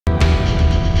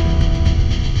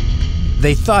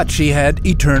They thought she had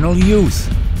eternal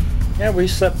youth. Yeah, we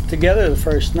slept together the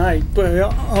first night, but we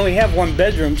only have one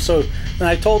bedroom, so and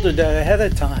I told her that ahead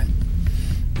of time,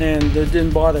 and it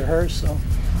didn't bother her, so.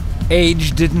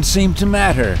 Age didn't seem to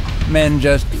matter. Men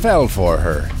just fell for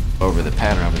her. Over the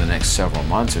pattern over the next several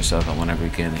months or so, that whenever we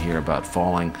began to hear about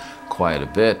falling quite a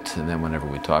bit, and then whenever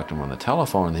we talked to him on the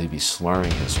telephone, he'd be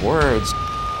slurring his words.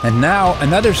 And now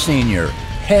another senior,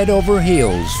 head over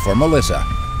heels for Melissa.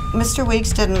 Mr.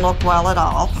 Weeks didn't look well at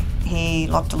all. He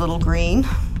looked a little green,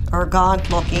 or gaunt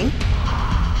looking.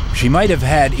 She might have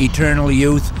had eternal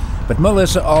youth, but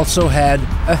Melissa also had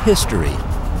a history.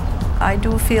 I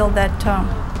do feel that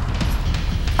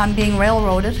I'm being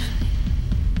railroaded,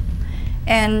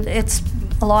 and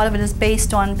a lot of it is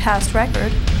based on past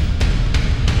record.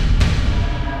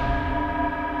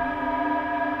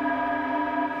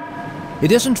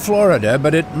 It isn't Florida,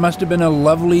 but it must have been a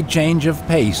lovely change of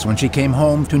pace when she came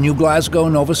home to New Glasgow,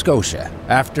 Nova Scotia,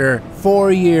 after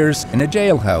 4 years in a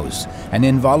jailhouse, an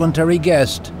involuntary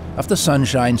guest of the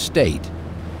Sunshine State.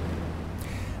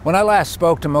 When I last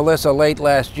spoke to Melissa late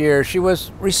last year, she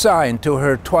was resigned to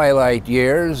her twilight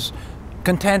years,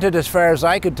 contented as far as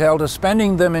I could tell to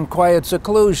spending them in quiet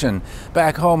seclusion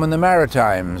back home in the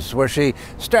Maritimes, where she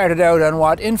started out on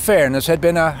what, in fairness, had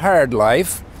been a hard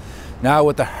life. Now,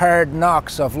 with the hard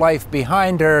knocks of life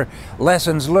behind her,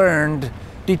 lessons learned,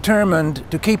 determined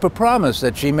to keep a promise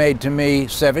that she made to me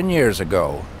 7 years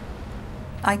ago.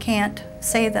 I can't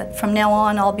say that from now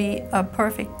on I'll be a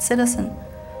perfect citizen,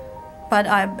 but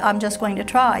I'm just going to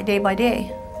try day by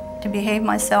day to behave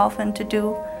myself and to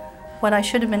do what I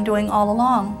should have been doing all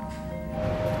along.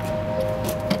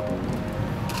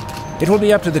 It will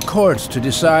be up to the courts to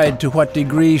decide to what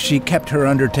degree she kept her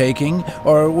undertaking,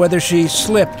 or whether she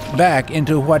slipped back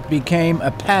into what became a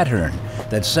pattern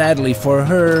that sadly for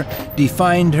her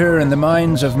defined her in the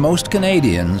minds of most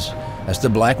Canadians as the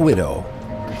Black Widow.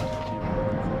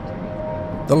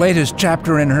 The latest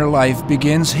chapter in her life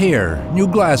begins here, New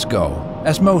Glasgow,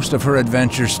 as most of her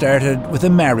adventures started with a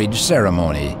marriage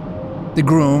ceremony. The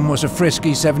groom was a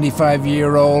frisky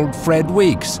 75-year-old Fred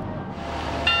Weeks.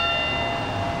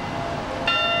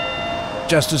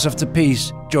 Justice of the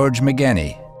Peace, George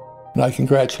McGinney. And I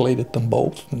congratulated them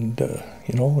both, and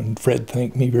and Fred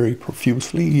thanked me very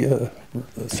profusely for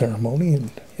the ceremony,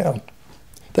 and yeah,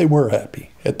 they were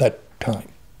happy at that time,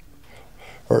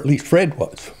 or at least Fred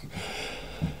was,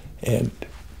 and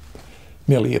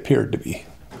Millie appeared to be.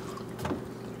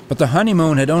 But the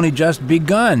honeymoon had only just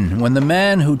begun when the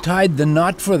man who tied the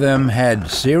knot for them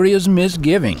had serious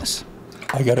misgivings.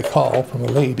 I got a call from a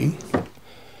lady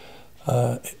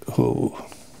who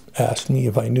asked me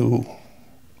if I knew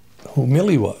who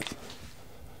Millie was.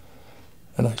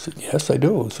 And I said, yes, I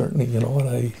do, certainly, and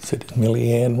I said, it's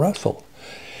Melissa Ann Russell.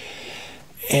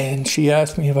 And she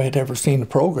asked me if I had ever seen a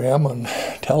program on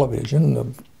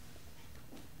television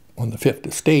on the Fifth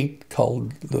Estate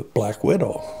called The Black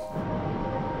Widow.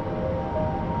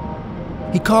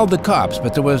 He called the cops,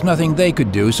 but there was nothing they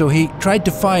could do, so he tried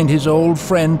to find his old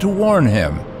friend to warn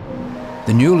him.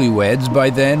 The newlyweds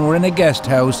by then were in a guest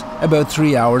house about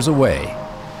 3 hours away.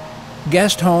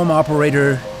 Guest home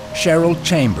operator Cheryl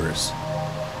Chambers.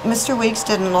 Mr. Weeks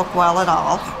didn't look well at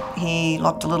all. He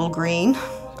looked a little green,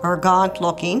 or gaunt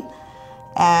looking,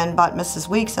 but Mrs.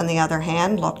 Weeks, on the other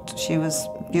hand, she was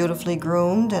beautifully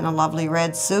groomed in a lovely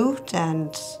red suit,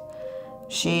 and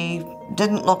she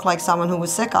didn't look like someone who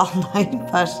was sick all night,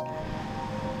 but...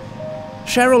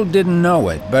 Cheryl didn't know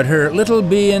it, but her little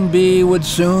B&B would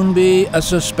soon be a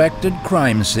suspected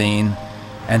crime scene,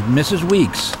 and Mrs.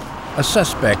 Weeks, a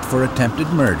suspect for attempted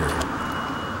murder.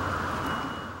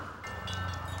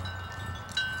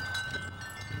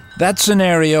 That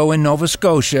scenario in Nova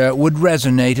Scotia would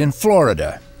resonate in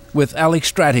Florida with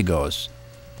Alex Strategos.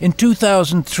 In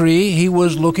 2003, he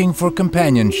was looking for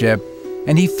companionship,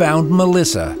 and he found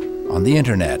Melissa on the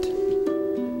internet.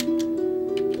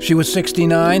 She was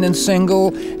 69 and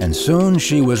single, and soon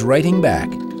she was writing back,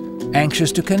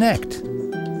 anxious to connect.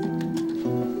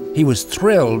 He was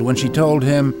thrilled when she told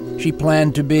him she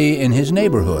planned to be in his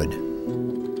neighborhood.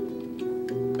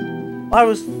 I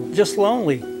was just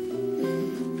lonely,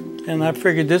 and I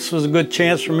figured this was a good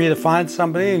chance for me to find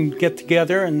somebody and get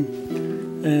together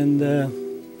and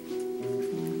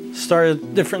start a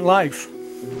different life.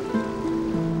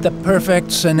 The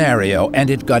perfect scenario, and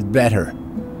it got better.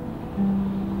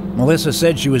 Melissa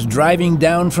said she was driving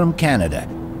down from Canada.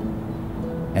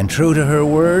 And true to her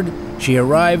word, she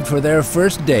arrived for their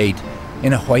first date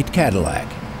in a white Cadillac.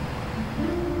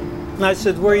 And I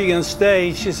said, where are you going to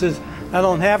stay? She says, I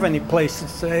don't have any place to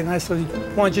stay. And I said,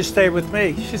 why don't you stay with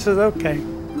me? She said, okay.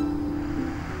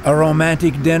 A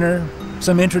romantic dinner,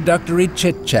 some introductory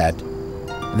chit-chat,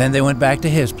 and then they went back to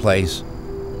his place,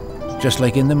 just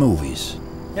like in the movies.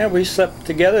 Yeah, we slept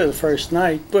together the first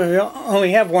night, but we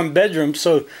only have one bedroom,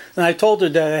 so and I told her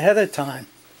that ahead of time,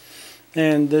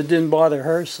 and it didn't bother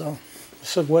her, so I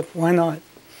said, why not?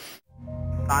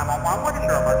 911, what is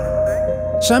your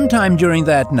emergency? Sometime during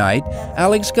that night,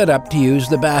 Alex got up to use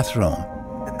the bathroom. Is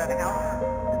that a house?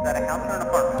 Is that a house or an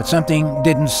apartment? But something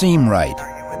didn't seem right.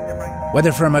 Are you with him right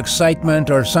Whether from excitement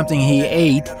or something he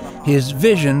ate, his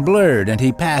vision blurred and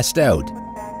he passed out.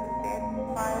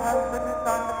 My husband is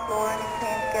on the floor and he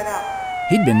can't get up.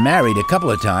 He'd been married a couple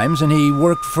of times and he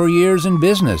worked for years in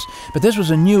business, but this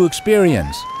was a new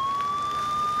experience.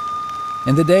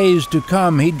 In the days to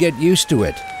come, he'd get used to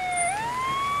it.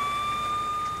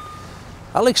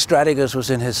 Alex Stratigas was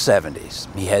in his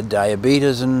 70s. He had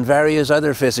diabetes and various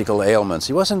other physical ailments.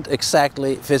 He wasn't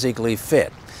exactly physically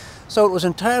fit. So it was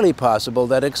entirely possible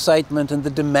that excitement and the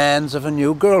demands of a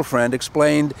new girlfriend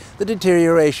explained the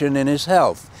deterioration in his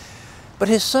health. But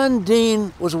his son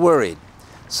Dean was worried.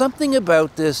 Something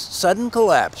about this sudden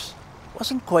collapse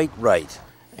wasn't quite right.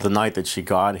 The night that she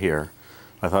got here,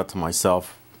 I thought to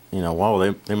myself, you know,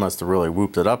 wow, they must have really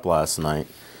whooped it up last night.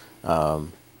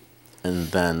 And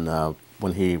then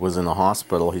when he was in the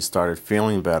hospital, he started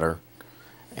feeling better,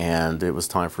 and it was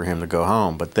time for him to go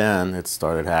home. But then it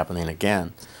started happening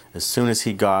again. As soon as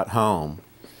he got home,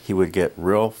 he would get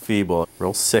real feeble,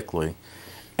 real sickly,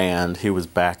 and he was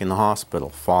back in the hospital,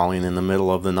 falling in the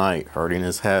middle of the night, hurting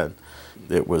his head.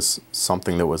 It was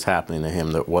something that was happening to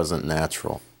him that wasn't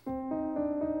natural.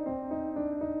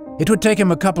 It would take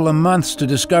him a couple of months to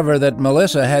discover that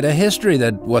Melissa had a history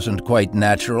that wasn't quite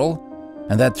natural,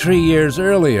 and that 3 years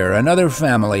earlier, another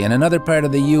family in another part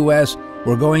of the U.S.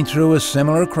 were going through a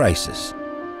similar crisis.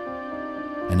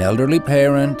 An elderly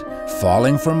parent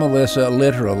falling for Melissa,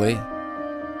 literally.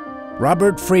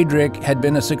 Robert Friedrich had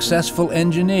been a successful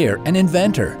engineer, an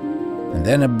inventor, and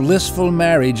then a blissful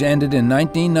marriage ended in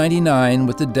 1999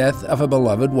 with the death of a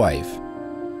beloved wife.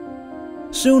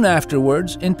 Soon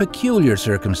afterwards, in peculiar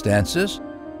circumstances,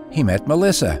 he met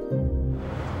Melissa.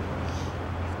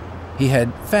 He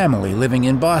had family living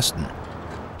in Boston,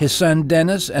 his son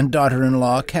Dennis and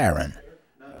daughter-in-law Karen.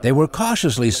 They were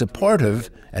cautiously supportive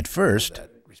at first.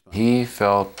 He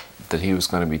felt that he was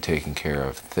going to be taken care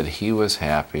of, that he was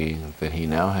happy, that he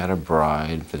now had a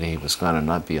bride, that he was going to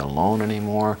not be alone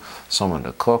anymore, someone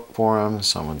to cook for him,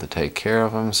 someone to take care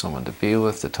of him, someone to be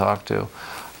with, to talk to.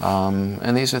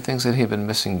 And these are things that he'd been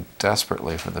missing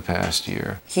desperately for the past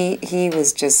year. He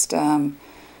was just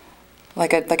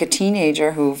like a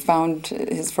teenager who found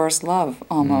his first love,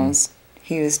 almost.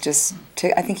 He was just,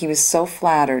 I think he was so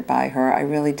flattered by her, I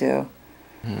really do.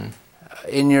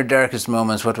 In your darkest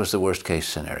moments, what was the worst case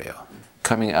scenario?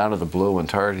 Coming out of the blue and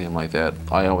targeting him like that,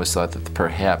 I always thought that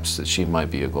perhaps that she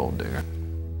might be a gold digger.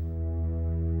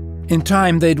 In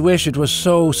time, they'd wish it was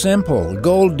so simple,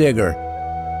 gold digger.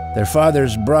 Their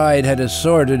father's bride had a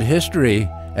sordid history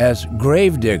as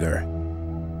grave digger.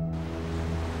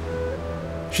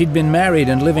 She'd been married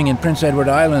and living in Prince Edward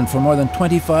Island for more than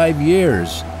 25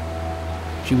 years.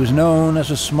 She was known as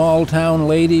a small-town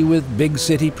lady with big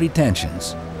city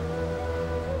pretensions.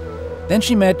 Then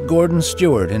she met Gordon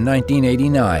Stewart in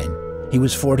 1989. He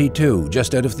was 42,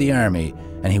 just out of the army,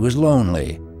 and he was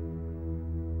lonely.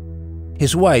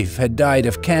 His wife had died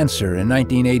of cancer in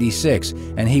 1986,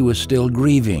 and he was still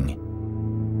grieving.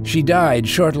 She died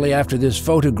shortly after this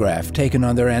photograph taken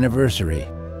on their anniversary.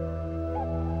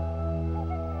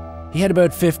 He had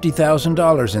about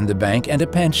 $50,000 in the bank and a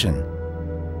pension.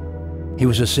 He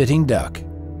was a sitting duck.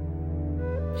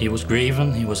 He was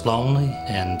grieving, he was lonely,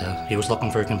 and he was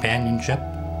looking for companionship.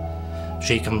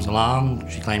 She comes along,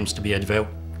 she claims to be a devout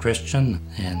Christian,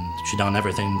 and she done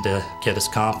everything to get his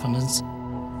confidence.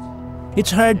 It's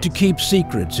hard to keep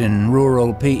secrets in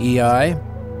rural PEI.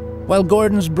 While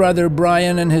Gordon's brother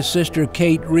Brian and his sister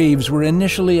Kate Reeves were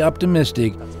initially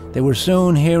optimistic, they were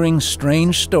soon hearing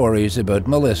strange stories about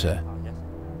Melissa.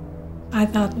 I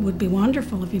thought it would be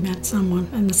wonderful if he met someone,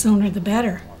 and the sooner the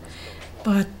better.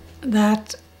 But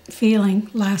that feeling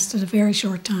lasted a very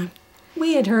short time.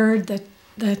 We had heard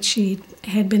that she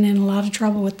had been in a lot of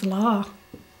trouble with the law,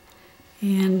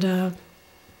 and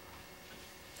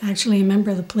actually a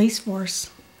member of the police force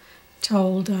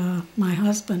told my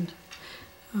husband,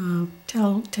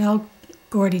 tell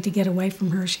Gordy to get away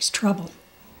from her, she's trouble.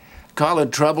 Call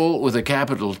it trouble with a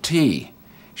capital T.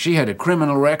 She had a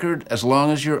criminal record as long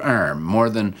as your arm, more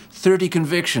than 30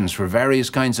 convictions for various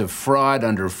kinds of fraud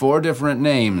under 4 different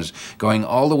names, going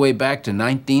all the way back to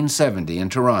 1970 in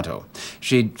Toronto.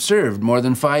 She'd served more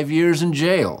than 5 years in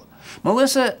jail.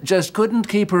 Melissa just couldn't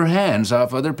keep her hands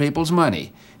off other people's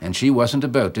money, and she wasn't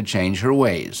about to change her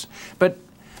ways. But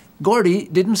Gordy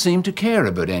didn't seem to care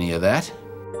about any of that.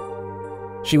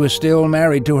 She was still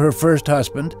married to her first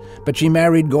husband, but she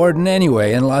married Gordon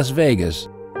anyway in Las Vegas.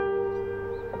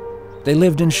 They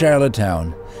lived in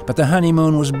Charlottetown, but the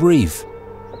honeymoon was brief.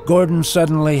 Gordon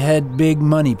suddenly had big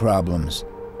money problems.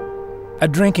 A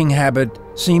drinking habit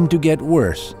seemed to get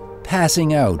worse,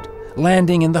 passing out,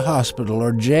 landing in the hospital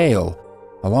or jail.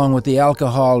 Along with the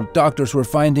alcohol, doctors were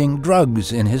finding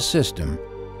drugs in his system.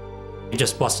 He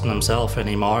just wasn't himself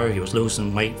anymore. He was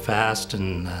losing weight fast,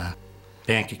 and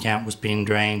bank account was being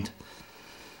drained.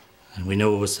 And we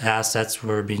knew his assets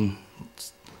were being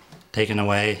taken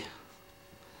away.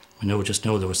 We just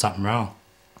knew there was something wrong.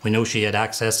 We knew she had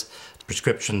access to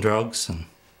prescription drugs, and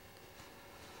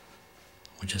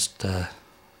we just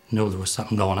knew there was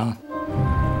something going on.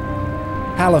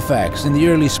 Halifax, in the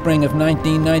early spring of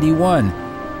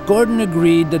 1991, Gordon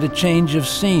agreed that a change of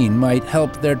scene might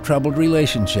help their troubled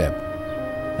relationship,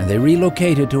 and they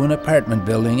relocated to an apartment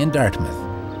building in Dartmouth.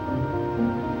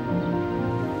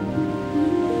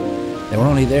 They were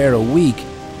only there a week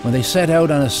when they set out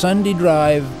on a Sunday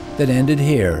drive that ended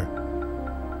here.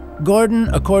 Gordon,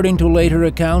 according to later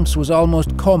accounts, was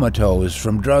almost comatose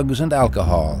from drugs and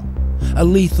alcohol, a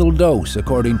lethal dose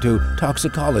according to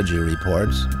toxicology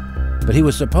reports, but he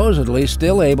was supposedly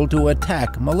still able to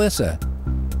attack Melissa.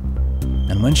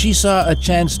 And when she saw a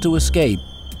chance to escape,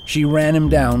 she ran him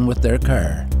down with their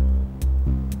car.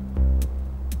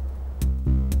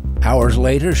 Hours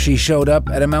later, she showed up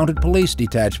at a mounted police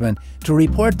detachment to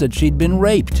report that she'd been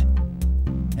raped.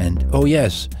 And, oh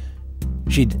yes,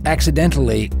 she'd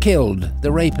accidentally killed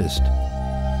the rapist.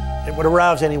 It would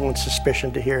arouse anyone's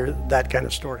suspicion to hear that kind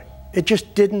of story. It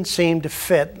just didn't seem to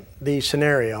fit the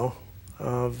scenario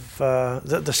of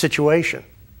the situation.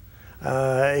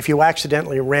 If you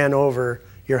accidentally ran over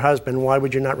your husband, why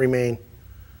would you not remain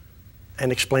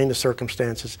and explain the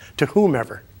circumstances to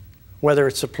whomever, whether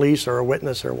it's the police or a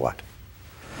witness or what?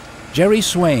 Jerry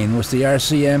Swain was the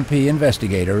RCMP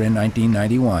investigator in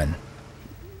 1991.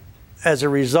 As a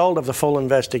result of the full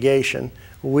investigation,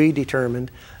 we determined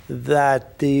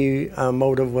that the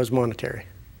motive was monetary,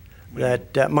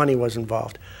 that money was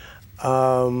involved.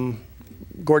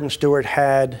 Gordon Stewart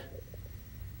had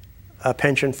a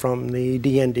pension from the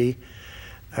DND,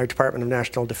 our Department of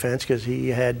National Defense, because he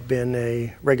had been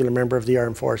a regular member of the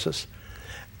Armed Forces.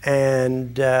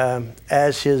 And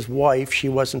as his wife, she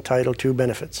was entitled to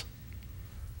benefits.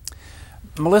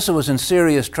 Melissa was in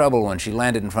serious trouble when she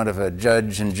landed in front of a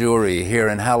judge and jury here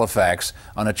in Halifax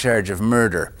on a charge of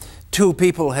murder. 2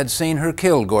 people had seen her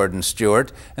kill Gordon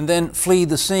Stewart and then flee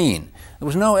the scene. There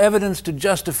was no evidence to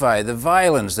justify the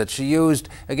violence that she used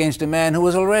against a man who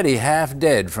was already half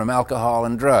dead from alcohol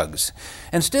and drugs.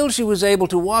 And still she was able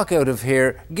to walk out of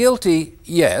here guilty,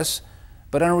 yes,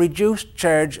 but on a reduced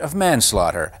charge of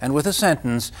manslaughter and with a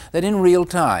sentence that in real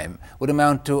time would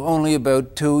amount to only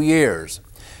about 2 years.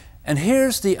 And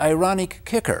here's the ironic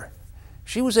kicker.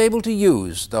 She was able to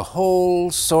use the whole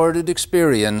sordid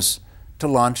experience to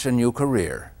launch a new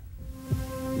career.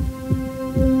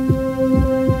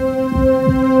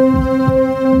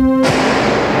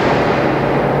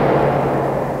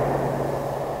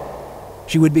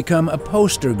 She would become a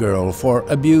poster girl for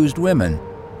abused women,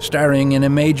 starring in a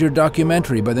major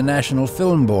documentary by the National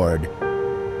Film Board.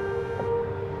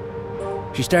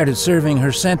 She started serving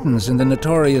her sentence in the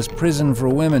notorious prison for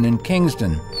women in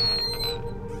Kingston.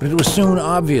 But it was soon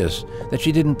obvious that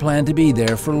she didn't plan to be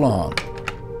there for long.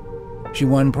 She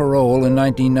won parole in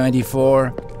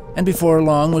 1994, and before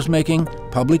long was making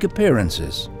public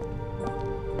appearances.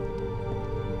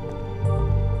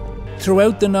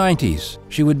 Throughout the 90s,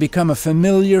 she would become a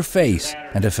familiar face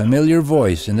and a familiar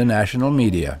voice in the national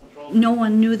media. No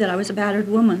one knew that I was a battered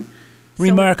woman.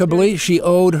 Remarkably, she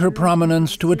owed her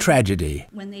prominence to a tragedy,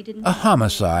 a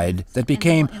homicide that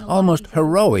became almost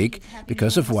heroic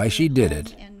because of why she did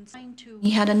it.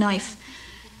 He had a knife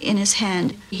in his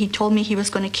hand. He told me he was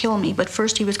going to kill me, but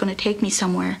first he was going to take me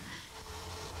somewhere.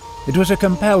 It was a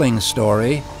compelling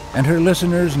story, and her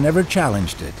listeners never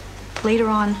challenged it. Later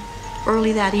on,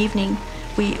 early that evening,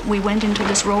 we went into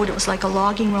this road. It was like a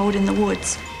logging road in the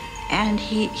woods. And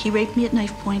he raped me at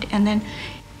knife point, and then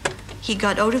he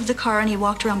got out of the car and he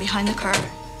walked around behind the car.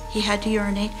 He had to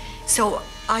urinate. So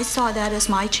I saw that as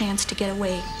my chance to get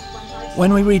away.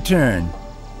 When we return,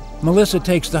 Melissa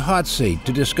takes the hot seat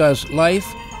to discuss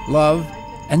life, love,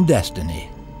 and destiny.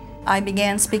 I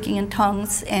began speaking in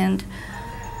tongues, and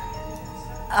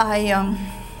I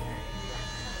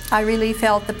really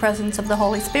felt the presence of the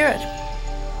Holy Spirit.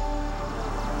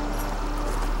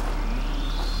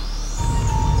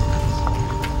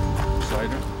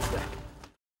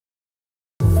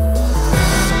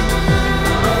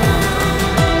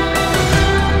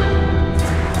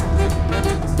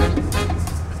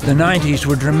 The 90s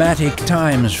were dramatic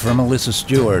times for Melissa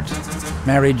Stewart.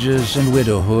 Marriages and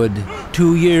widowhood,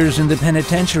 2 years in the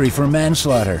penitentiary for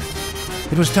manslaughter.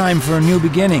 It was time for new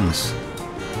beginnings.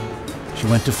 She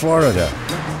went to Florida.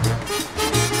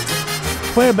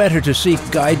 Where better to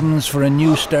seek guidance for a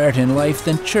new start in life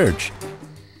than church?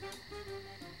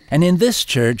 And in this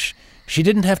church, she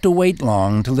didn't have to wait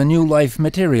long till the new life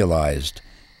materialized.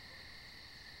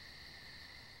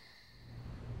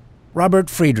 Robert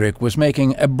Friedrich was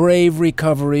making a brave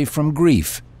recovery from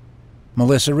grief.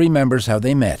 Melissa remembers how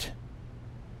they met.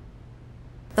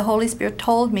 The Holy Spirit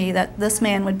told me that this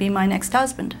man would be my next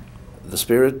husband. The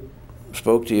Spirit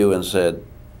spoke to you and said,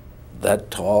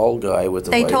 that tall guy with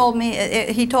the He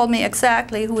told me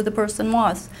exactly who the person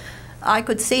was. I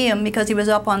could see him because he was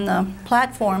up on the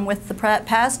platform with the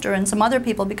pastor and some other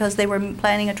people because they were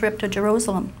planning a trip to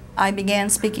Jerusalem. I began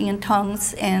speaking in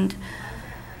tongues, and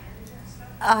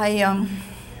I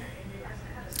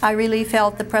really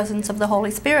felt the presence of the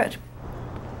Holy Spirit.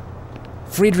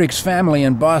 Friedrich's family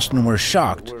in Boston were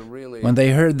shocked when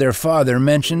they heard their father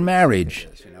mention marriage.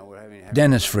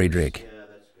 Dennis Friedrich.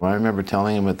 I remember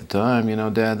telling him at the time, you know,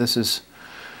 Dad, this is,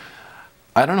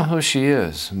 I don't know who she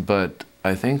is, but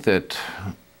I think that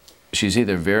she's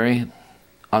either very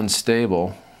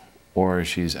unstable or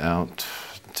she's out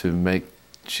to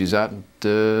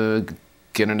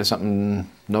get into something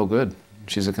no good.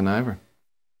 She's a conniver.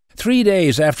 3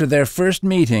 days after their first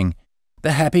meeting,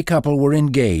 the happy couple were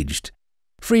engaged.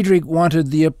 Friedrich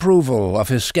wanted the approval of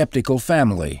his skeptical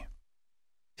family.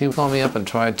 He called me up and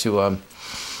tried to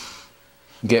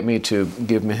get me to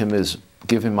give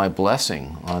him my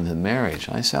blessing on the marriage.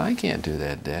 I said, I can't do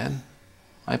that, Dad.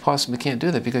 I possibly can't do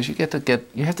that because you have to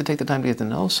take the time to get to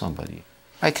know somebody.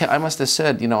 I must have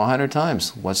said, 100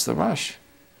 times, what's the rush?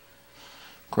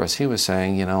 Of course, he was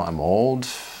saying, I'm old,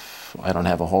 I don't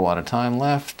have a whole lot of time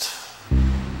left.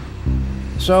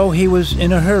 So he was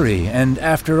in a hurry, and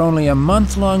after only a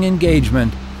month-long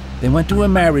engagement, they went to a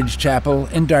marriage chapel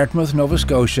in Dartmouth, Nova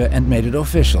Scotia, and made it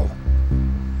official.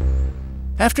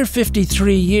 After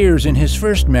 53 years in his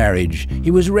first marriage,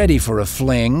 he was ready for a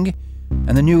fling,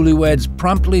 and the newlyweds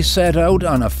promptly set out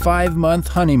on a 5-month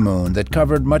honeymoon that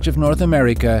covered much of North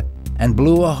America and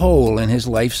blew a hole in his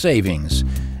life savings,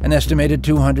 an estimated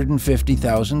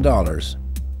 $250,000.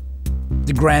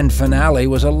 The grand finale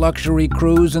was a luxury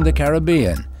cruise in the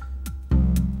Caribbean.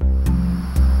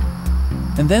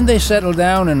 And then they settled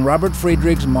down in Robert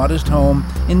Friedrich's modest home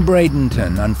in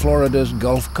Bradenton on Florida's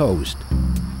Gulf Coast.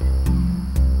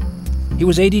 He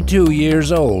was 82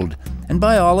 years old, and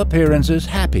by all appearances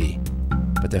happy.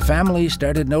 But the family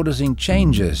started noticing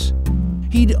changes.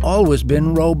 He'd always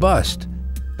been robust,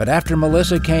 but after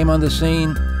Melissa came on the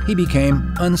scene, he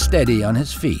became unsteady on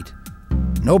his feet.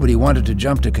 Nobody wanted to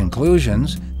jump to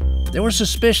conclusions. They were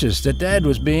suspicious that Dad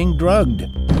was being drugged.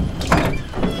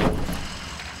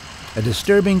 A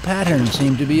disturbing pattern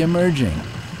seemed to be emerging.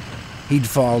 He'd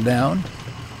fall down,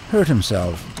 hurt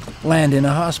himself, land in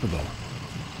a hospital.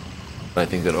 I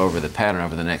think that over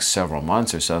the next several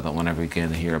months or so, that whenever we began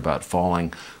to hear about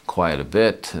falling quite a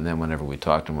bit, and then whenever we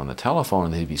talked to him on the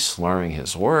telephone, he'd be slurring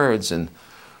his words, and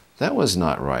that was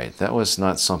not right. That was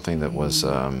not something that was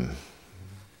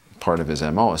part of his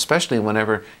MO, especially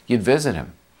whenever you'd visit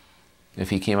him. If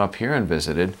he came up here and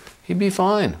visited, he'd be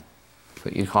fine.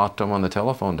 But you'd talk to him on the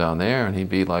telephone down there, and he'd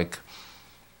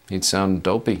sound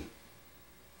dopey.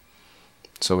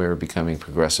 So we were becoming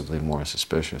progressively more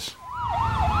suspicious.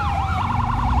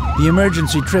 The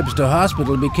emergency trips to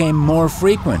hospital became more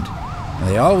frequent, and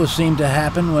they always seemed to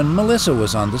happen when Melissa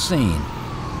was on the scene.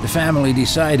 The family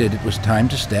decided it was time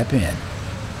to step in.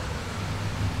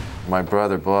 My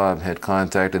brother Bob had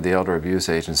contacted the Elder Abuse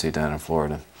Agency down in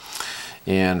Florida.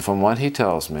 And from what he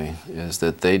tells me is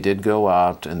that they did go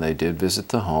out and they did visit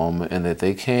the home, and that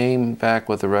they came back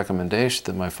with a recommendation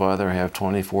that my father have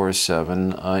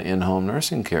 24/7 in-home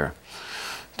nursing care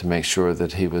to make sure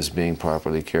that he was being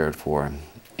properly cared for.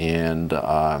 And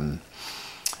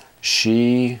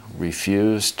she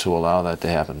refused to allow that to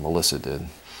happen. Melissa did.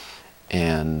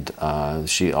 And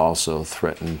she also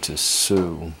threatened to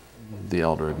sue the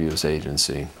Elder Abuse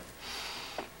Agency.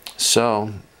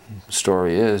 So, the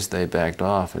story is they backed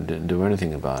off and didn't do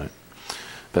anything about it.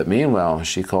 But meanwhile,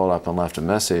 she called up and left a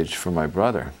message for my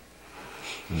brother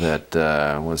that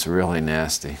was really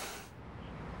nasty.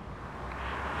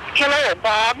 Hello,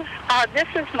 Bob. This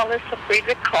is Melissa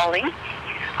Friedrich calling.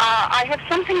 I have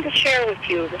something to share with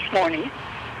you this morning.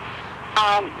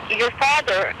 Your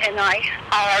father and I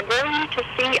are going to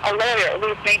see a lawyer.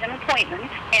 We've made an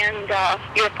appointment, and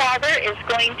your father is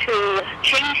going to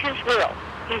change his will.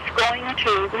 he's going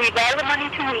to leave all the money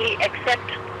to me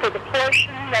except for the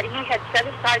portion that he had set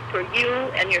aside for you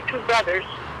and your two brothers.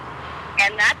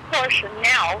 And that portion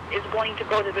now is going to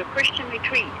go to the Christian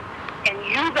retreat. And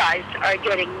you guys are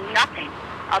getting nothing,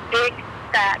 a big,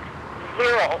 fat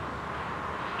zero.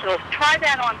 So try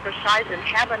that on for size and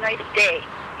have a nice day.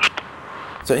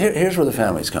 So here's where the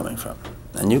family's coming from,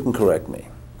 and you can correct me.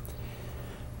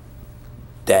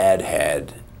 Dad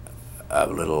had a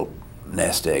little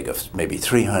nest egg of maybe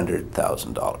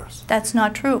 $300,000. That's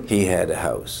not true. He had a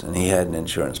house, and he had an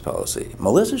insurance policy.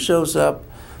 Melissa shows up,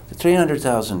 the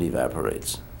 $300,000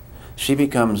 evaporates. She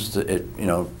becomes,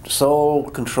 sole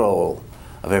control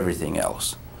of everything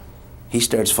else. He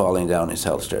starts falling down, his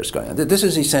health starts going down. This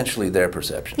is essentially their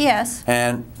perception. Yes.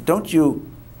 And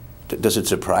does it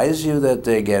surprise you that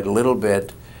they get a little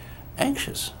bit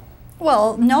anxious?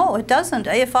 Well, no, it doesn't.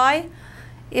 If I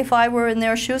were in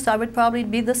their shoes, I would probably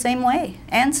be the same way,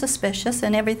 and suspicious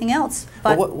and everything else.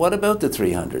 But well, what about the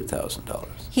 $300,000?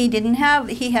 He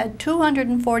had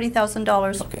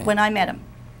 $240,000 when I met him.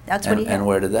 That's what he had. And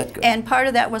where did that go? And part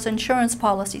of that was insurance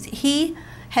policies. He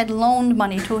had loaned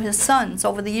money to his sons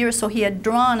over the years, so he had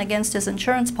drawn against his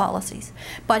insurance policies.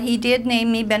 But he did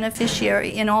name me beneficiary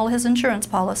in all his insurance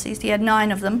policies. He had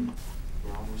 9 of them.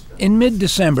 In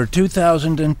mid-December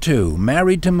 2002,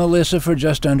 married to Melissa for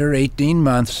just under 18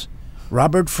 months,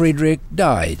 Robert Friedrich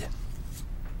died.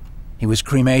 He was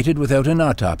cremated without an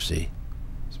autopsy.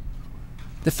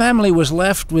 The family was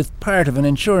left with part of an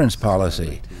insurance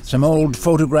policy, some old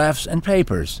photographs and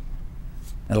papers,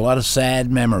 and a lot of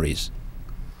sad memories.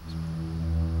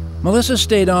 Melissa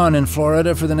stayed on in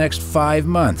Florida for the next 5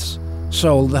 months,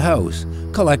 sold the house,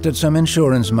 collected some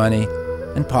insurance money,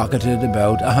 and pocketed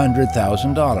about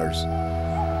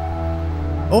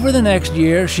 $100,000. Over the next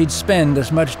year, she'd spend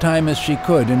as much time as she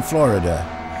could in Florida.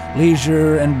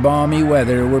 Leisure and balmy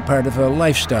weather were part of a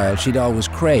lifestyle she'd always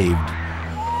craved.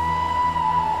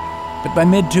 But by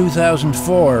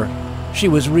mid-2004, she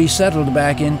was resettled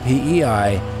back in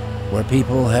PEI, where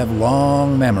people have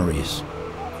long memories,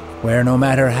 where no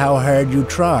matter how hard you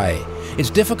try, it's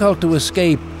difficult to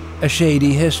escape a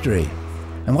shady history.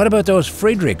 And what about those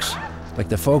Friedrichs? Like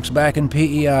the folks back in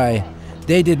PEI,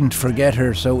 they didn't forget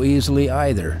her so easily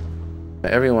either.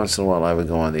 Every once in a while I would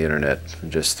go on the internet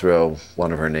and just throw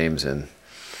one of her names in,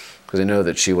 because I know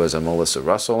that she was a Melissa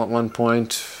Russell at one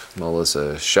point,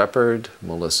 Melissa Sheppard,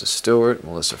 Melissa Stewart,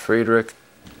 Melissa Friedrich,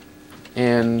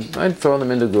 and I'd throw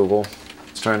them into Google,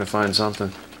 just trying to find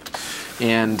something.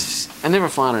 And I never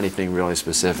found anything really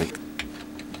specific.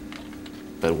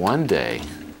 But one day,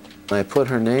 I put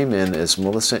her name in as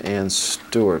Melissa Ann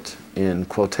Stewart in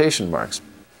quotation marks.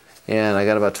 And I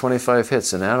got about 25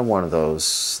 hits, and out of one of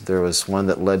those, there was one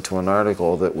that led to an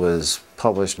article that was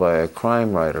published by a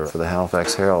crime writer for the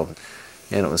Halifax Herald.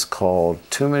 And it was called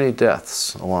 "Too Many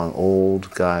Deaths Along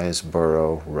Old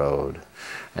Guysborough Road."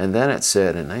 And then it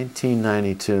said, in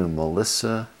 1992,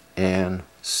 Melissa Ann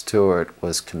Stewart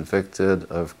was convicted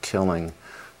of killing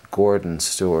Gordon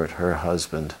Stewart, her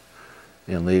husband,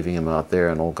 and leaving him out there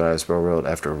on Old Guysborough Road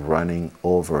after running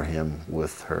over him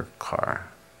with her car.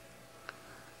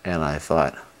 And I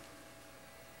thought,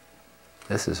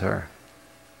 this is her.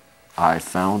 I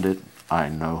found it. I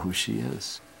know who she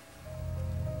is.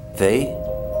 They,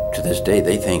 to this day,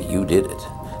 they think you did it.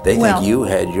 They think you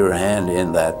had your hand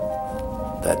in that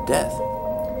death.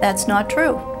 That's not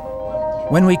true.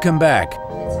 When we come back,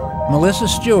 Melissa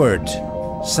Stewart,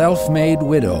 self-made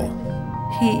widow.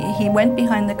 He went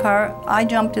behind the car, I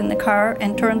jumped in the car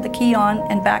and turned the key on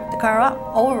and backed the car up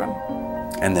over him.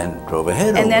 And then drove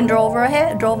ahead. And then drove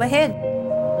ahead.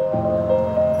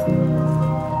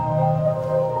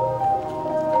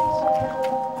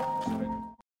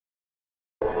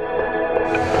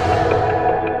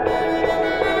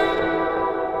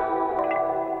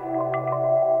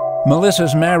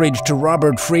 Melissa's marriage to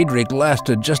Robert Friedrich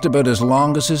lasted just about as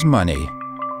long as his money.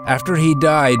 After he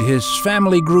died, his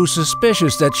family grew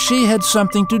suspicious that she had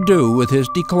something to do with his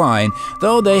decline,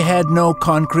 though they had no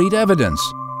concrete evidence.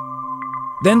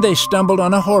 Then they stumbled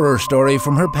on a horror story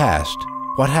from her past.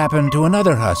 What happened to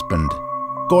another husband,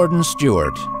 Gordon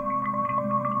Stewart?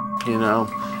 You know,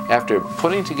 after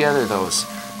putting together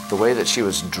the way that she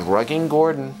was drugging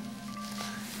Gordon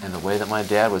and the way that my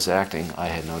dad was acting, I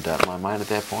had no doubt in my mind at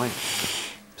that point.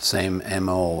 Same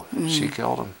M.O. She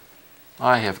killed him.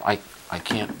 I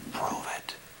can't prove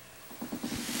it.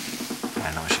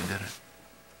 I know she did it.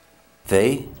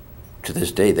 They, to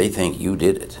this day, they think you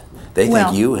did it. They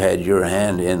think you had your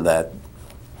hand in that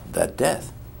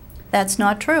death. That's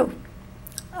not true.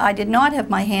 I did not have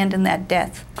my hand in that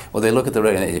death. Well, they look at the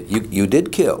record. You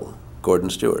did kill Gordon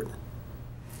Stewart.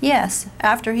 Yes,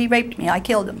 after he raped me, I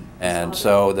killed him. And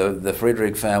so the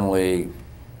Friedrich family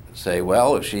say,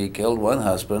 well, if she killed one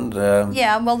husband,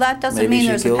 yeah, well, that doesn't mean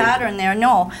there's a pattern there,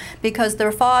 no, because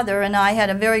their father and I had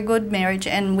a very good marriage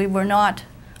and we were not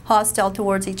hostile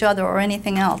towards each other or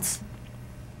anything else.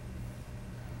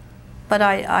 But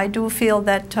I do feel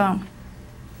that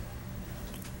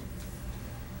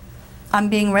I'm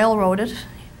being railroaded,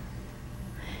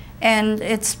 and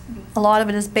a lot of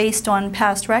it is based on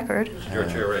past record. Your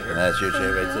chair right here. That's your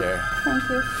chair right there. Thank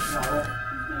you.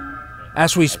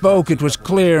 As we spoke, it was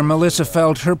clear Melissa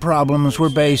felt her problems were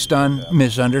based on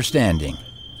misunderstanding.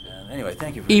 Anyway,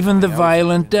 thank you. Even the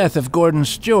violent death of Gordon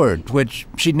Stewart, which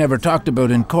she'd never talked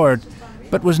about in court,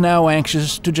 but was now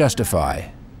anxious to justify.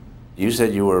 You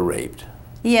said you were raped.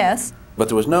 Yes. But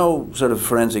there was no sort of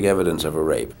forensic evidence of a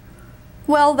rape.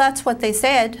 Well, that's what they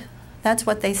said. That's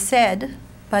what they said.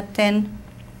 But then,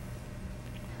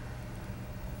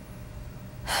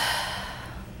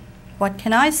 what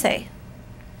can I say?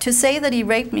 To say that he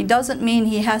raped me doesn't mean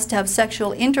he has to have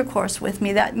sexual intercourse with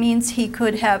me. That means he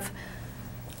could have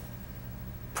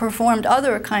performed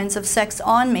other kinds of sex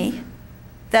on me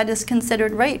that is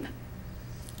considered rape.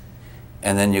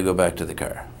 And then you go back to the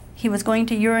car. He was going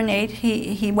to urinate.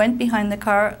 He went behind the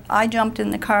car. I jumped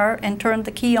in the car and turned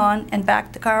the key on and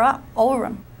backed the car up over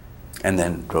him. And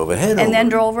then drove ahead. And then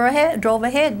drove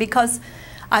ahead because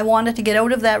I wanted to get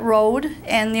out of that road,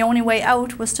 and the only way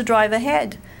out was to drive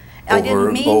ahead.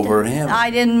 Over him. I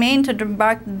didn't mean to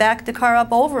back the car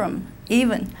up over him,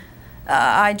 even.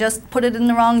 I just put it in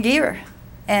the wrong gear,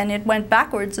 and it went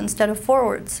backwards instead of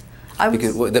forwards.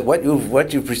 Because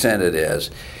what you presented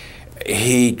is,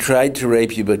 he tried to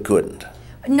rape you but couldn't.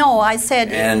 No, I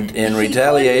said... And in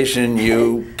retaliation,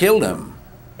 you killed him.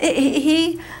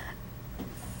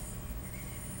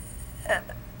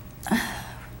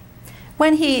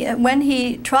 When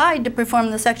he tried to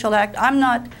perform the sexual act, I'm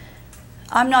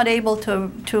not able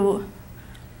to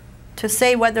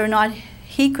say whether or not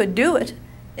he could do it.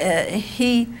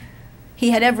 He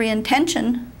had every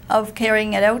intention of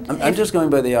carrying it out. I'm just going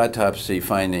by the autopsy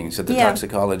findings of the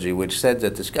toxicology, which said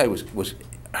that this guy was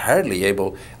hardly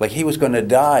able, like he was going to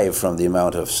die from the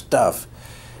amount of stuff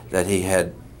that he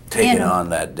had taken on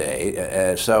that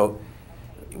day. So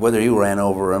whether you ran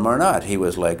over him or not, he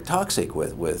was like toxic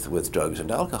with drugs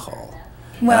and alcohol.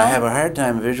 Well, and I have a hard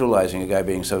time visualizing a guy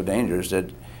being so dangerous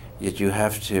that you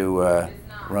have to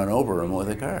run over him with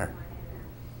a car.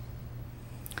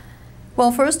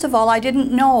 Well, first of all, I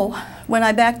didn't know, when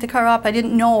I backed the car up, I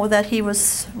didn't know that he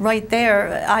was right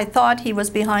there. I thought he was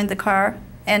behind the car,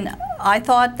 and I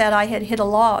thought that I had hit a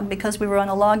log because we were on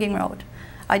a logging road.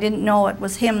 I didn't know it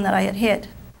was him that I had hit.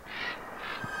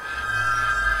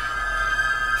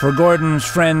 For Gordon's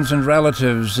friends and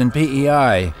relatives in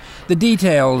PEI, the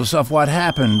details of what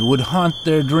happened would haunt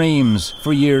their dreams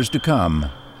for years to come.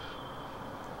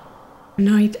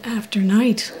 Night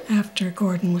after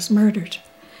Gordon was murdered,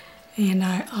 and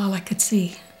all I could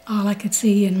see,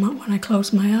 and when I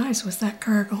closed my eyes, was that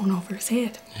car going over his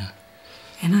head. Yeah.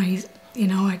 And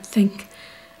I'd think,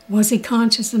 was he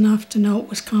conscious enough to know it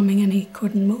was coming and he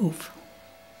couldn't move?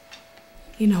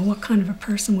 You know, what kind of a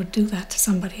person would do that to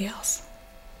somebody else?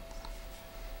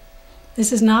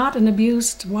 This is not an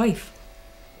abused wife.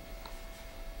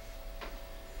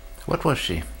 What was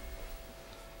she?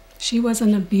 She was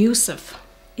an abusive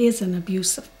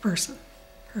person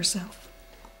herself.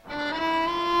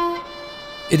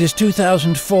 It is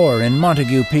 2004 in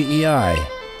Montague, PEI.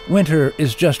 Winter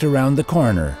is just around the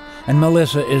corner, and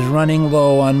Melissa is running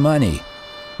low on money.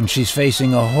 And she's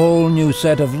facing a whole new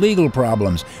set of legal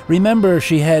problems. Remember,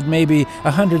 she had maybe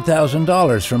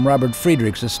 $100,000 from Robert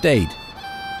Friedrich's estate.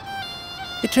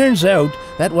 It turns out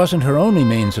that wasn't her only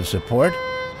means of support.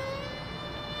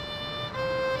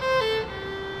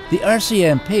 The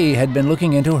RCMP had been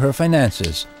looking into her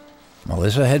finances.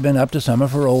 Melissa had been up to some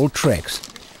of her old tricks,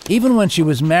 even when she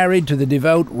was married to the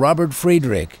devout Robert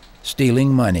Friedrich,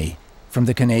 stealing money from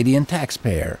the Canadian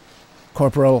taxpayer,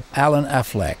 Corporal Alan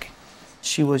Affleck.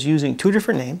 She was using two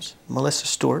different names, Melissa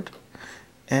Stewart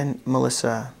and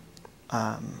Melissa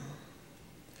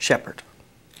Sheppard,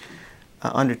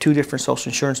 under two different social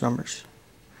insurance numbers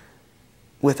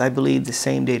with, I believe, the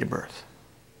same date of birth.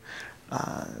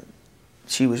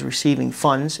 She was receiving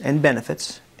funds and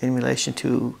benefits in relation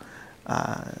to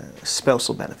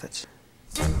spousal benefits.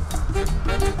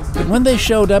 But when they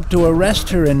showed up to arrest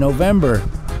her in November,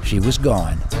 she was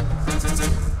gone.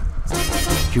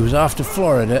 She was off to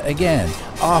Florida again,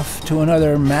 off to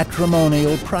another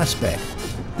matrimonial prospect,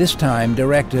 this time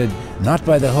directed not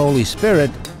by the Holy Spirit,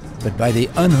 but by the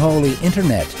unholy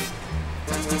internet.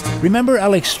 Remember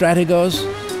Alex Strategos?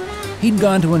 He'd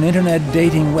gone to an internet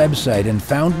dating website and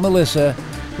found Melissa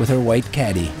with her white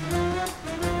caddy.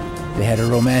 They had a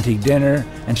romantic dinner,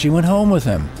 and she went home with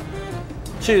him.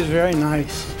 She was very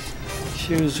nice.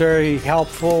 She was very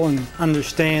helpful and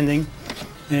understanding,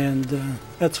 and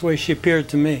that's the way she appeared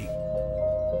to me.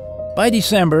 By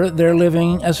December, they're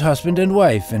living as husband and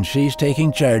wife, and she's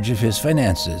taking charge of his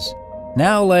finances.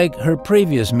 Now, like her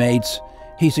previous mates,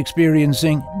 he's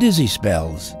experiencing dizzy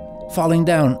spells, falling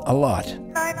down a lot.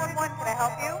 911, can I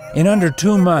help you? In under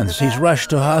 2 months, he's rushed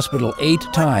to hospital 8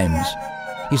 times.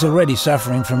 He's already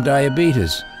suffering from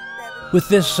diabetes. With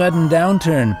this sudden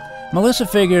downturn, Melissa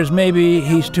figures maybe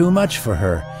he's too much for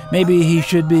her. Maybe he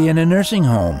should be in a nursing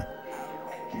home.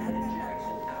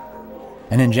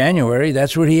 And in January,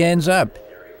 that's where he ends up,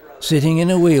 sitting in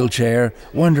a wheelchair,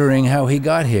 wondering how he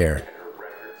got here.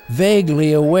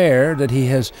 Vaguely aware that he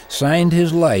has signed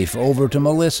his life over to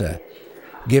Melissa,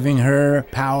 giving her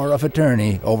power of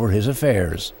attorney over his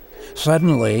affairs.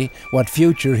 Suddenly, what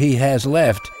future he has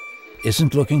left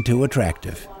isn't looking too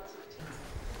attractive.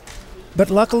 But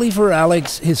luckily for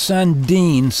Alex, his son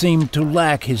Dean seemed to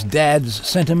lack his dad's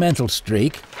sentimental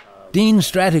streak. Dean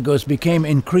Strategos became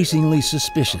increasingly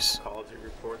suspicious.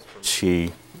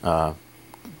 She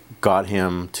got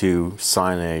him to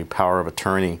sign a power of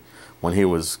attorney when he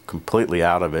was completely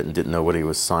out of it and didn't know what he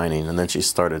was signing. And then she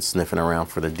started sniffing around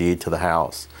for the deed to the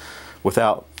house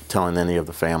without telling any of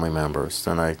the family members.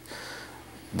 Then I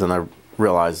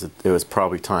realized that it was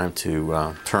probably time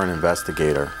to turn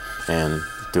investigator and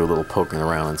do a little poking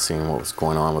around and seeing what was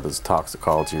going on with his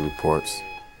toxicology reports.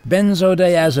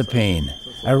 Benzodiazepine.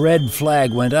 A red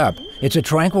flag went up. It's a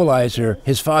tranquilizer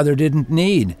his father didn't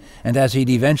need, and as he'd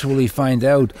eventually find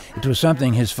out, it was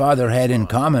something his father had in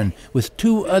common with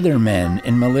 2 other men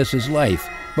in Melissa's life,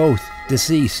 both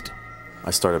deceased. I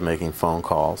started making phone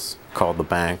calls, called the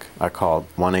bank. I called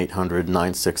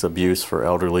 1-800-96-ABUSE for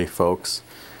elderly folks,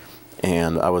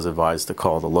 and I was advised to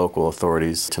call the local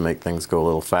authorities to make things go a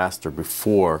little faster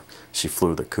before she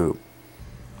flew the coop.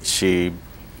 She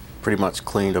pretty much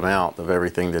cleaned him out of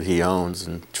everything that he owns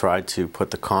and tried to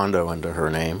put the condo into her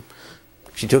name.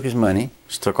 She took his money?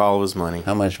 She took all of his money.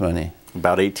 How much money?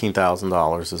 About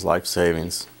 $18,000, his life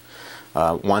savings.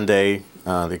 One day,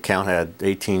 the account had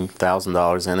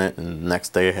 $18,000 in it, and the next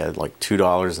day it had like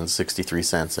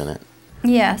 $2.63 in it.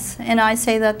 Yes, and I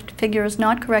say that figure is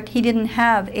not correct. He didn't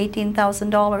have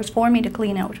 $18,000 for me to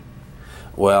clean out.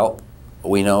 Well,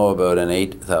 we know about an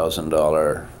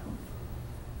 $8,000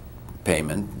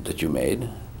 payment that you made,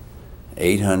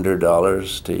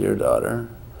 $800 to your daughter.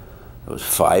 It was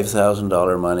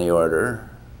 $5,000 money order.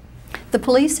 The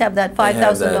police have that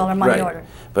 $5,000 money right. order.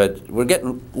 But we're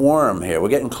getting warm here. We're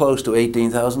getting close to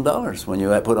 $18,000 when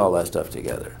you put all that stuff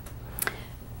together.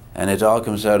 And it all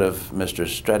comes out of Mr.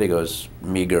 Strategos'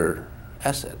 meager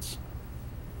assets.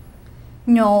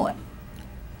 No,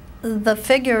 the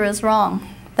figure is wrong.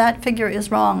 That figure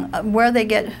is wrong. Where they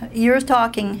get, you're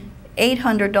talking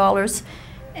 $800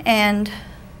 and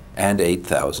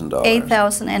 $8,000.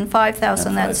 $8,000 and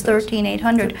 $5,000. That's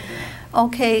 $13,800.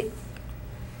 Okay,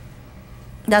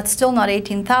 that's still not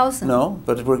 $18,000. No,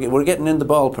 but we're getting in the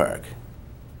ballpark.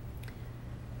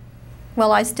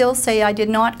 Well, I still say I did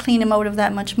not clean him out of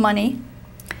that much money.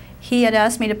 He had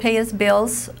asked me to pay his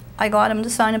bills. I got him to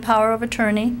sign a power of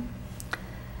attorney.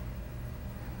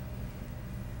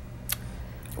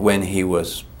 When he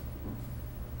was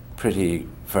pretty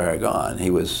far gone, he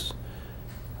was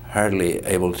hardly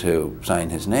able to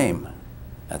sign his name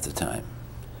at the time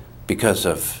because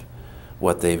of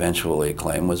what they eventually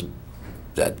claim was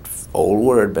that old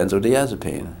word,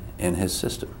 benzodiazepine, in his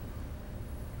system.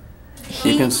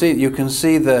 You can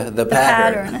see the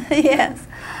pattern. Yes.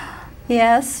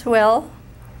 Yes, well.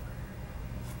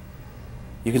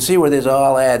 You can see where this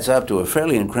all adds up to a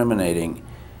fairly incriminating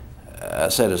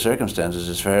set of circumstances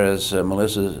as far as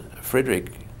Melissa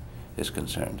Friedrich is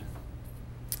concerned.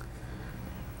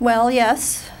 Well,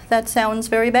 yes, that sounds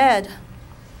very bad.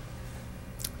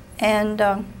 And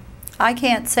I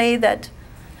can't say that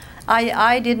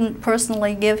I didn't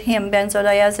personally give him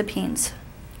benzodiazepines.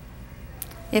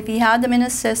 If he had them in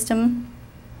his system,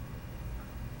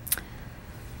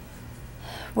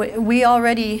 we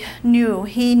already knew,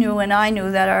 he knew and I knew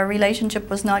that our relationship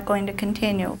was not going to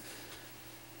continue.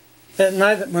 At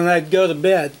night when I'd go to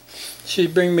bed,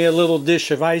 she'd bring me a little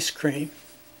dish of ice cream.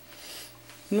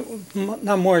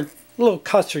 Not more, a little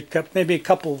custard cup, maybe a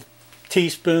couple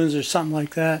teaspoons or something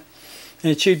like that.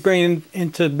 And she'd bring it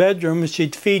into the bedroom and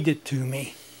she'd feed it to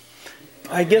me.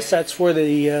 I guess that's where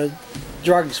the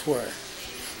drugs were.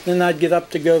 Then I'd get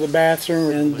up to go to the bathroom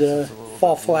and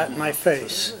fall flat in my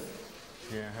face.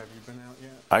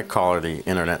 I call her the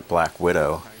internet black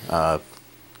widow.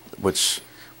 which,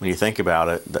 when you think about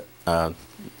it,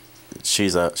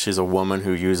 she's a woman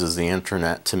who uses the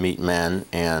internet to meet men,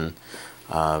 and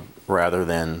rather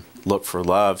than look for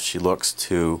love, she looks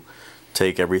to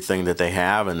take everything that they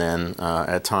have and then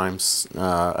at times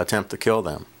attempt to kill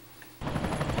them.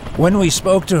 When we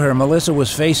spoke to her, Melissa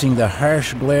was facing the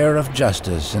harsh glare of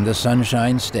justice in the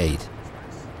Sunshine State.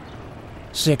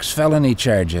 6 felony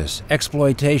charges,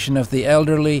 exploitation of the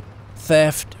elderly,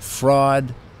 theft,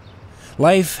 fraud.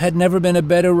 Life had never been a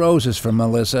bed of roses for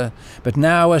Melissa, but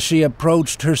now as she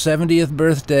approached her 70th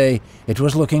birthday, it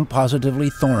was looking positively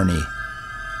thorny.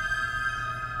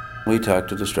 We talked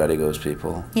to the Strategos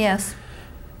people. Yes.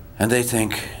 And they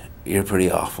think you're a pretty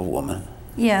awful woman.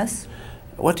 Yes.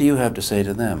 What do you have to say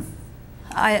to them?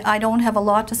 I don't have a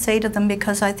lot to say to them,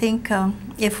 because I think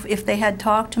if they had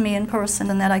talked to me in person,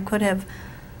 then that I could have,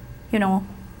 you know,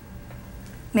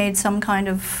 made some kind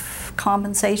of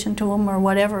compensation to him or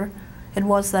whatever it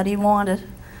was that he wanted.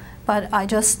 But I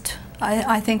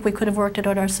think we could have worked it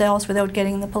out ourselves without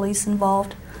getting the police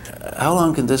involved. How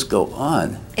long can this go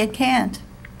on? It can't.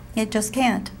 It just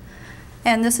can't.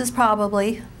 And this is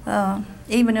probably,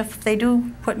 even if they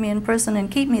do put me in prison and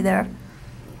keep me there,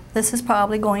 this is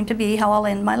probably going to be how I'll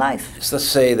end my life. Let's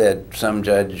say that some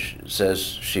judge says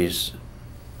she's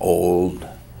old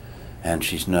and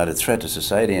she's not a threat to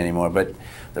society anymore, but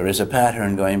there is a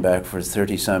pattern going back for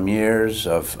 30-some years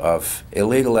of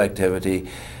illegal activity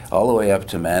all the way up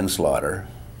to manslaughter.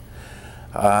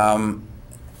 Can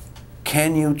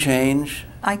you change?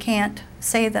 I can't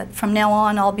say that from now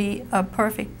on I'll be a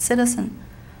perfect citizen,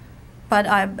 but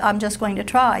I'm just going to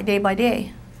try day by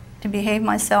day to behave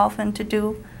myself and to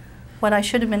do what I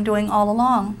should have been doing all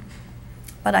along.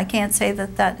 But I can't say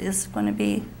that that is going to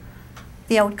be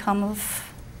the outcome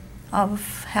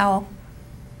of how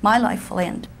my life will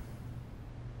end.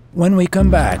 When we come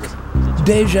back,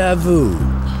 deja vu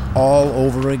all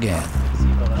over again.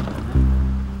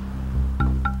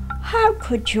 How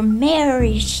could you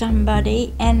marry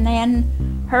somebody and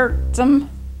then hurt them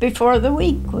before the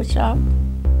week was up?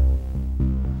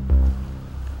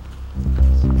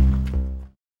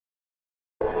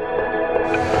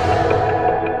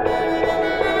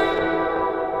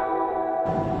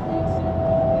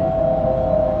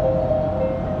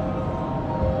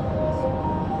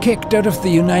 Kicked out of the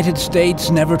United States,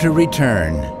 never to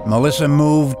return, Melissa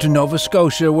moved to Nova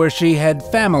Scotia, where she had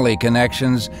family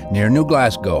connections near New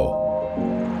Glasgow.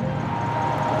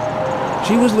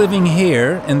 She was living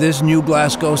here in this New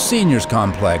Glasgow seniors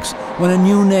complex when a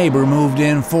new neighbor moved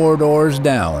in 4 doors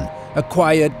down, a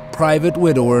quiet, private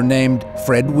widower named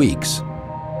Fred Weeks.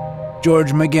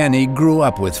 George McGinney grew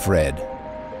up with Fred.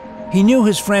 He knew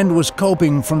his friend was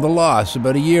coping from the loss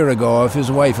about a year ago of his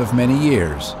wife of many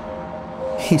years.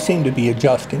 He seemed to be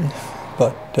adjusting,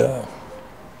 but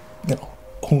you know,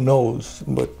 who knows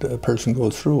what a person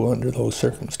goes through under those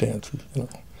circumstances. You know,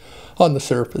 on the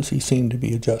surface, he seemed to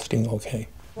be adjusting okay.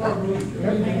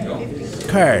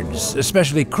 Cards,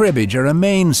 especially cribbage, are a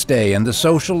mainstay in the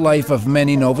social life of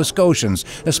many Nova Scotians,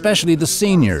 especially the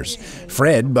seniors.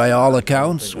 Fred, by all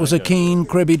accounts, was a keen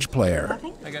cribbage player.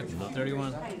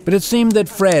 But it seemed that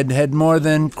Fred had more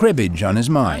than cribbage on his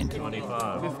mind.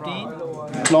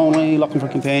 Lonely, looking for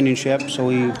companionship, so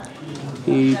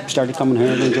he started coming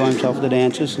here to enjoy himself at the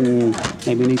dances and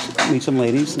maybe meet some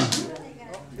ladies.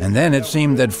 And then it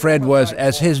seemed that Fred was,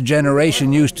 as his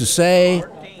generation used to say,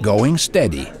 going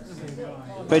steady.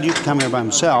 Fred used to come here by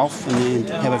himself and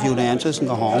have a few dances and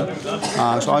go home.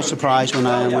 So I was surprised when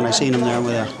I seen him there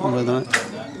with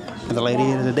a lady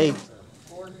at a date.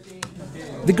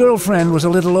 The girlfriend was a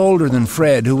little older than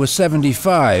Fred, who was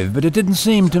 75, but it didn't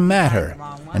seem to matter.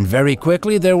 And very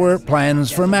quickly there were plans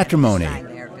for matrimony.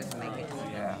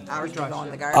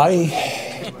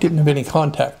 I didn't have any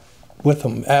contact with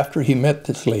him after he met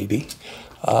this lady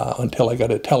until I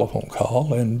got a telephone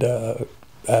call and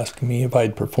asked me if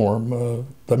I'd perform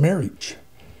the marriage.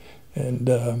 And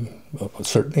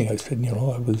certainly I said, you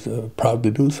know, I was proud to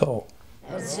do so.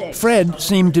 Fred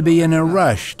seemed to be in a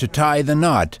rush to tie the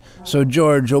knot, so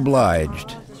George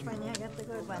obliged.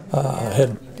 I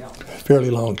had a fairly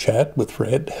long chat with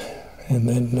Fred and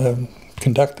then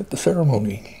conducted the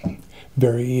ceremony.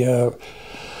 Very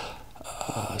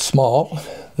small.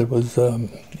 There was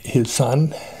his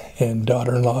son and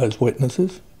daughter-in-law as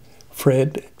witnesses,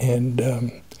 Fred and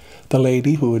the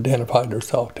lady who identified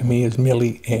herself to me as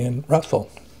Melissa Ann Russell.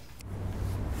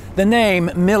 The name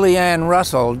Melissa Ann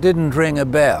Russell didn't ring a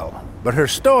bell, but her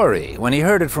story, when he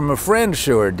heard it from a friend,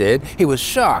 sure did. He was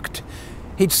shocked.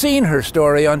 He'd seen her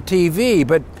story on TV,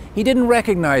 but He didn't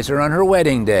recognize her on her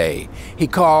wedding day. He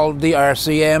called the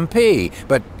RCMP,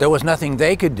 but there was nothing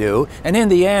they could do, and in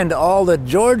the end, all that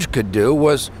George could do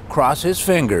was cross his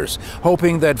fingers,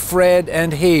 hoping that Fred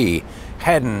and he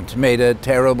hadn't made a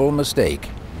terrible mistake.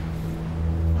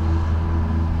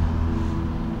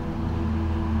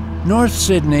 North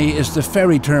Sydney is the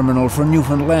ferry terminal for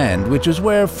Newfoundland, which is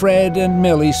where Fred and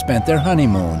Millie spent their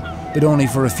honeymoon, but only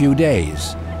for a few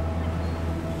days.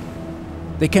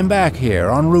 They came back here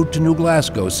en route to New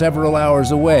Glasgow, several hours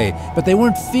away, but they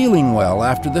weren't feeling well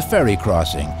after the ferry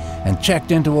crossing and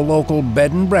checked into a local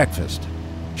bed and breakfast,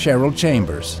 Cheryl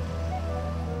Chambers.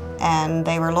 And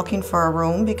they were looking for a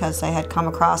room because they had come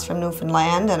across from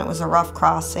Newfoundland and it was a rough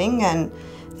crossing, and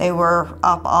they were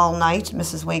up all night.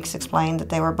 Mrs. Weeks explained that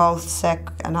they were both sick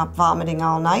and up vomiting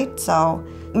all night. So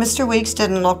Mr. Weeks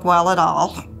didn't look well at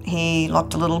all. He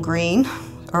looked a little green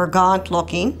or gaunt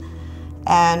looking.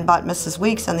 But Mrs.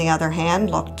 Weeks, on the other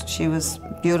hand, she was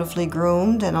beautifully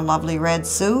groomed in a lovely red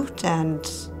suit, and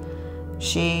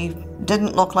she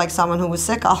didn't look like someone who was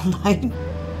sick all night.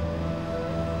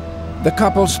 The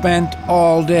couple spent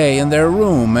all day in their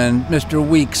room, and Mr.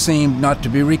 Weeks seemed not to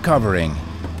be recovering.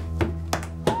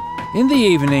 In the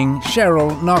evening,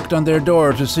 Cheryl knocked on their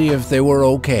door to see if they were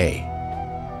okay.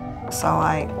 So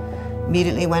I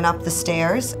immediately went up the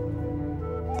stairs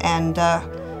and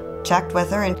checked with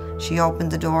her, and she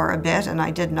opened the door a bit, and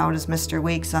I did notice Mr.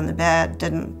 Weeks on the bed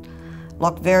didn't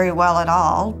look very well at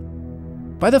all.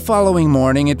 By the following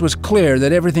morning, it was clear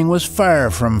that everything was far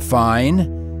from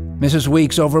fine. Mrs.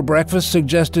 Weeks over breakfast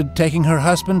suggested taking her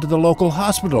husband to the local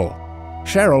hospital.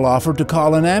 Cheryl offered to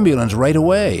call an ambulance right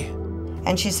away.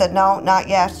 And she said, no, not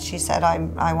yet. She said,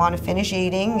 I want to finish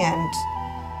eating and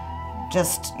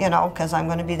just, because I'm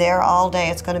going to be there all day.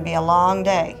 It's going to be a long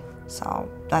day. So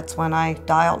that's when I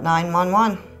dialed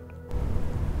 911.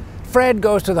 Fred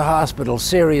goes to the hospital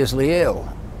seriously ill.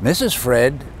 Mrs.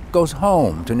 Fred goes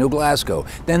home to New Glasgow.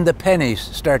 Then the pennies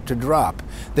start to drop.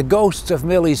 The ghosts of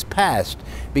Millie's past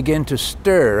begin to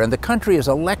stir, and the country is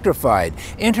electrified.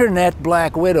 Internet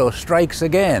Black Widow strikes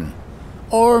again.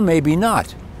 Or maybe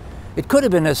not. It could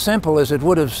have been as simple as it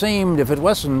would have seemed if it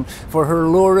wasn't for her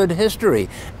lurid history.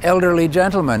 Elderly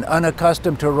gentleman,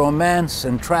 unaccustomed to romance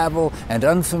and travel and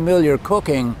unfamiliar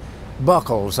cooking,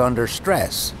 buckles under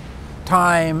stress.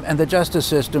 Time and the justice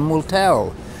system will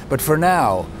tell. But for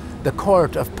now, the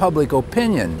court of public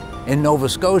opinion in Nova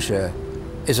Scotia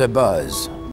is abuzz.